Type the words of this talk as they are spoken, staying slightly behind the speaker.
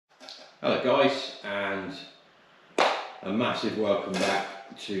Hello guys, and a massive welcome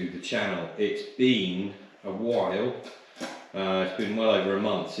back to the channel. It's been a while, it's been well over a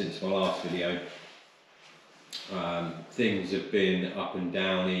month since my last video. Things have been up and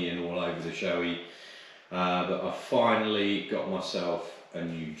downy and all over the showy, but I finally got myself a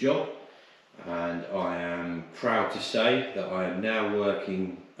new job, and I am proud to say that I am now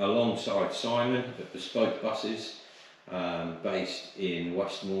working alongside Simon at Bespoke Buses, based in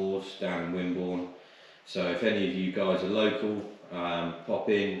Westmoors down in Wimborne. So if any of you guys are local, pop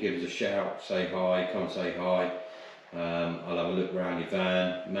in, give us a shout, say hi, come say hi. I'll have a look around your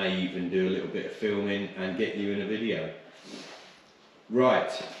van, may even do a little bit of filming and get you in a video.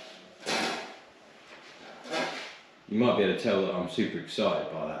 Right, you might be able to tell that I'm super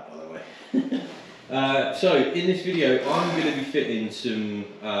excited by that, by the way. So in this video I'm going to be fitting some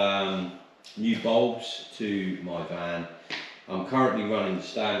new bulbs to my van. I'm currently running the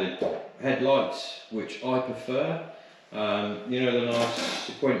standard headlights, which I prefer. You know, the nice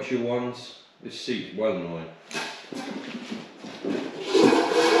sequential ones. This seat's well annoying.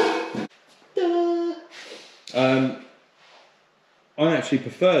 I actually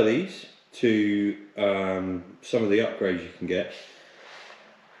prefer these to some of the upgrades you can get.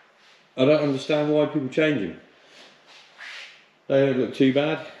 I don't understand why people change them. They don't look too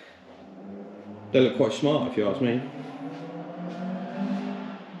bad. They look quite smart if you ask me.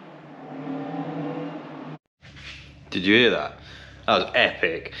 Did you hear that? That was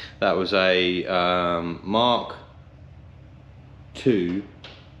epic. That was a Mark II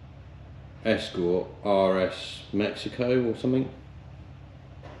Escort RS Mexico or something.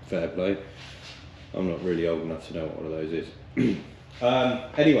 Fair play. I'm not really old enough to know what one of those is.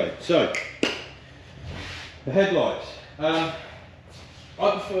 Anyway, so the headlights. I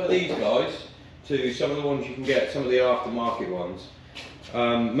prefer these guys to some of the ones you can get, some of the aftermarket ones,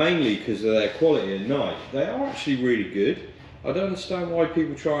 mainly because of their quality at night. They are actually really good. I don't understand why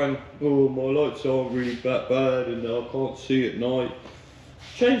people try and, oh, my lights aren't really that bad and I can't see at night.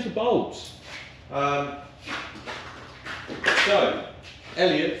 Change the bulbs. So,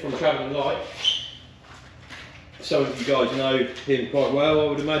 Elliot from Travelling Light, some of you guys know him quite well, I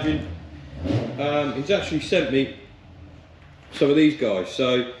would imagine. He's actually sent me some of these guys.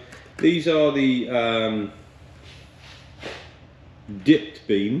 So these are the dipped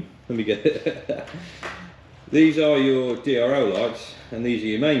beam. Let me get it. These are your DRL lights and these are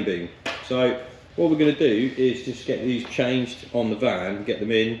your main beam. So what we're going to do is just get these changed on the van, get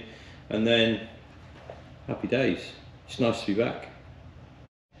them in, and then happy days. It's nice to be back.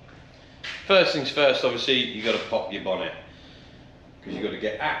 First things first, obviously you've got to pop your bonnet because you've got to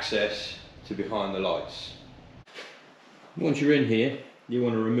get access to behind the lights. Once you're in here, you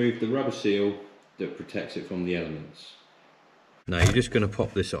want to remove the rubber seal that protects it from the elements. Now you're just going to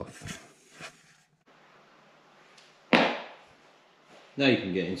pop this off. Now you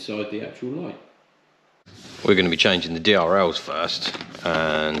can get inside the actual light. We're going to be changing the DRLs first,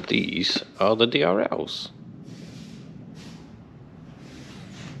 and these are the DRLs.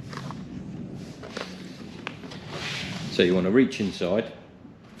 So you want to reach inside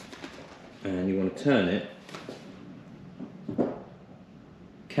and you want to turn it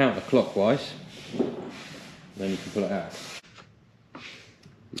counterclockwise, then you can pull it out.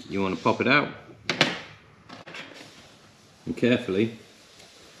 You want to pop it out and carefully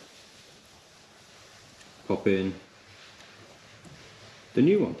pop in the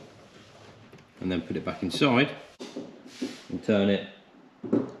new one, and then put it back inside and turn it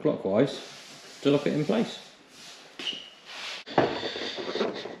clockwise to lock it in place.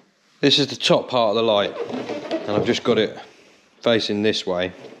 This is the top part of the light, and I've just got it facing this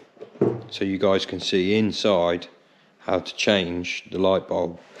way so you guys can see inside how to change the light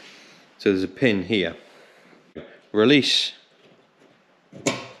bulb. So there's a pin here. Release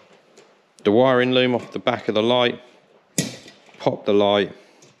the wiring loom off the back of the light, pop the light,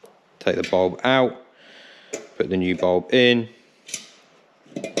 take the bulb out, put the new bulb in,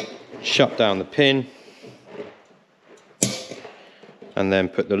 shut down the pin, and then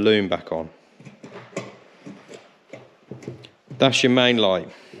put the loom back on. That's your main light.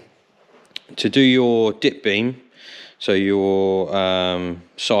 To do your dip beam, so your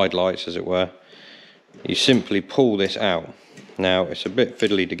side lights as it were, you simply pull this out. Now it's a bit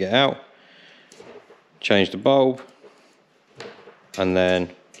fiddly to get out. Change the bulb and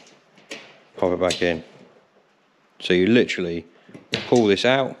then pop it back in. So you literally pull this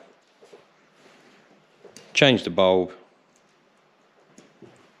out, change the bulb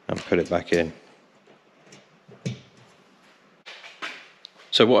and put it back in.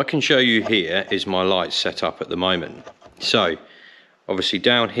 So what I can show you here is my lights set up at the moment. So obviously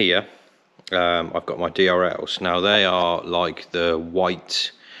down here I've got my DRLs. Now they are like the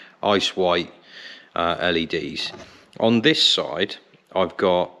white, ice white LEDs. On this side, I've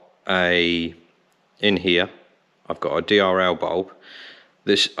got in here, I've got a DRL bulb.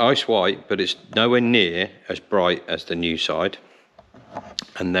 This ice white, but it's nowhere near as bright as the new side.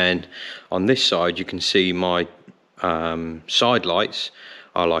 And then on this side, you can see my side lights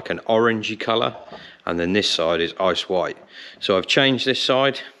are like an orangey colour, and then this side is ice white. So I've changed this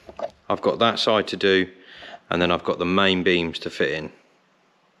side. I've got that side to do, and then I've got the main beams to fit in.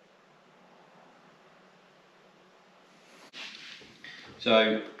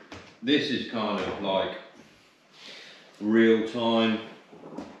 So this is kind of like real time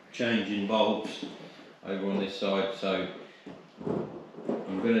changing bulbs over on this side. So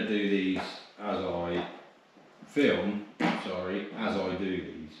I'm going to do these as I film, as I do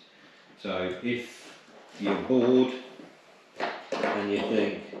these. So if you're bored and you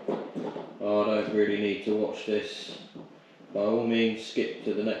think, oh, I don't really need to watch this, by all means skip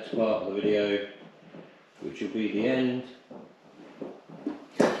to the next part of the video, which will be the end.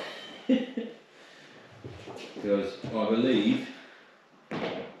 Because I believe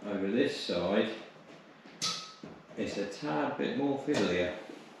over this side it's a tad bit more fiddlier,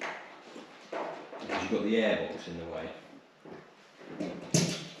 because you've got the airbox in the way.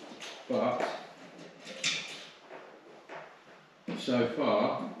 But so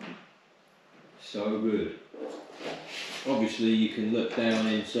far, so good. Obviously you can look down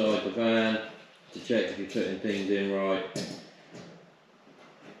inside the van to check if you're putting things in right.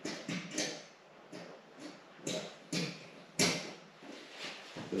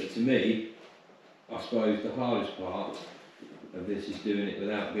 But to me, I suppose the hardest part of this is doing it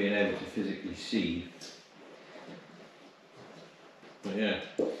without being able to physically see. But yeah,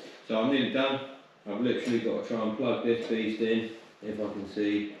 so I'm nearly done. I've literally got to try and plug this beast in, if I can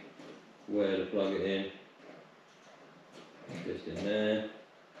see where to plug it in. Just in there.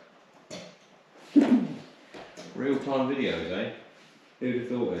 Real time videos, eh? Who'd have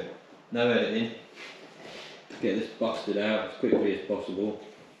thought it? No editing. Get this busted out as quickly as possible.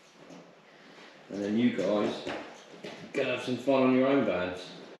 And then you guys can have some fun on your own vans.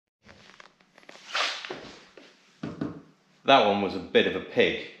 That one was a bit of a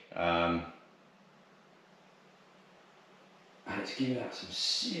pig. And it's giving out some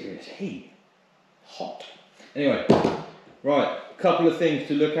serious heat. Hot. Anyway, right, a couple of things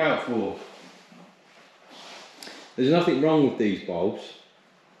to look out for. There's nothing wrong with these bulbs.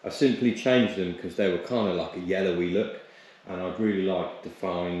 I simply changed them because they were kind of like a yellowy look, and I'd really like to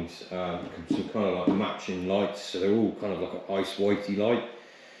find some kind of like matching lights, so they're all kind of like an ice whitey light.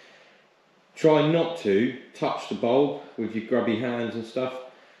 Try not to touch the bulb with your grubby hands and stuff,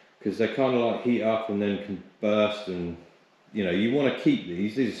 because they kind of like heat up and then can burst, and you know, you want to keep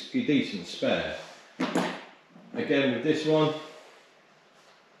these. This is a decent spare. Again with this one,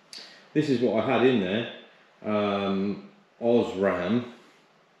 this is what I had in there. Osram.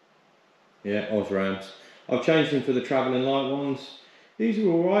 Yeah, Osrams. I've changed them for the travelling light ones. These are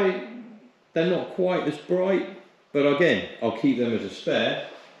alright. They're not quite as bright, but again, I'll keep them as a spare.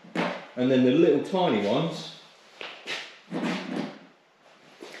 And then the little tiny ones.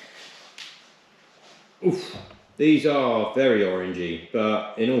 Oof, these are very orangey,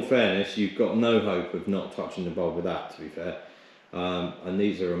 but in all fairness, you've got no hope of not touching the bulb with that, to be fair. And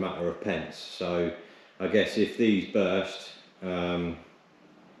these are a matter of pence. So I guess if these burst,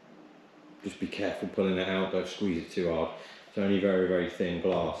 just be careful pulling it out, don't squeeze it too hard. It's only very, very thin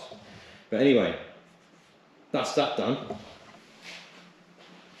glass. But anyway, that's that done.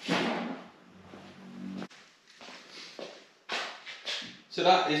 So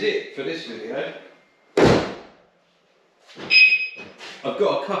that is it for this video. I've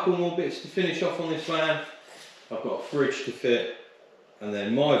got a couple more bits to finish off on this van. I've got a fridge to fit, and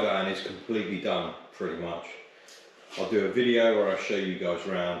then my van is completely done, pretty much. I'll do a video where I show you guys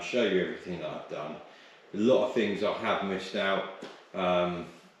around, show you everything that I've done. A lot of things I have missed out.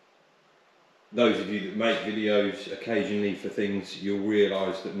 Those of you that make videos occasionally for things, you'll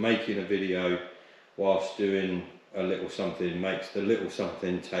realise that making a video whilst doing a little something makes the little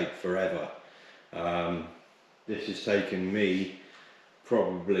something take forever. This has taken me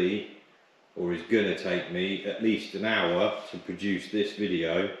probably, or is going to take me, at least an hour to produce this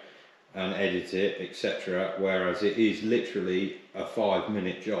video and edit it, etc., whereas it is literally a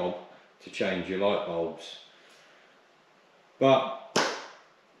 5-minute job to change your light bulbs. But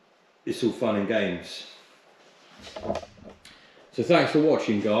it's all fun and games. So thanks for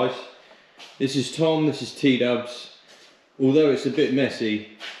watching, guys. This is Tom, this is T-Dubs. Although it's a bit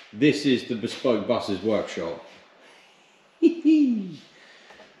messy, this is the Bespoke Buses Workshop.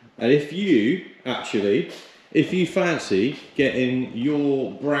 And if you fancy getting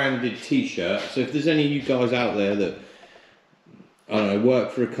your branded t-shirt, so if there's any of you guys out there that, I don't know,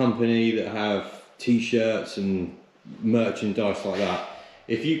 work for a company that have t-shirts and merchandise like that,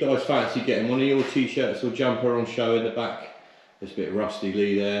 if you guys fancy getting one of your t-shirts or jumper on show in the back, there's a bit of Rusty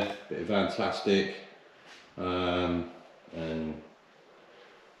Lee there, a bit of Fantastic, and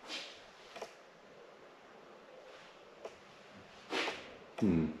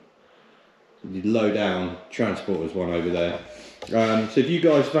the low down transporters one over there. So if you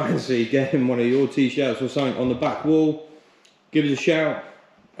guys fancy getting one of your t-shirts or something on the back wall, give us a shout.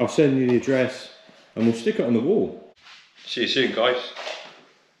 I'll send you the address and we'll stick it on the wall. See you soon, guys.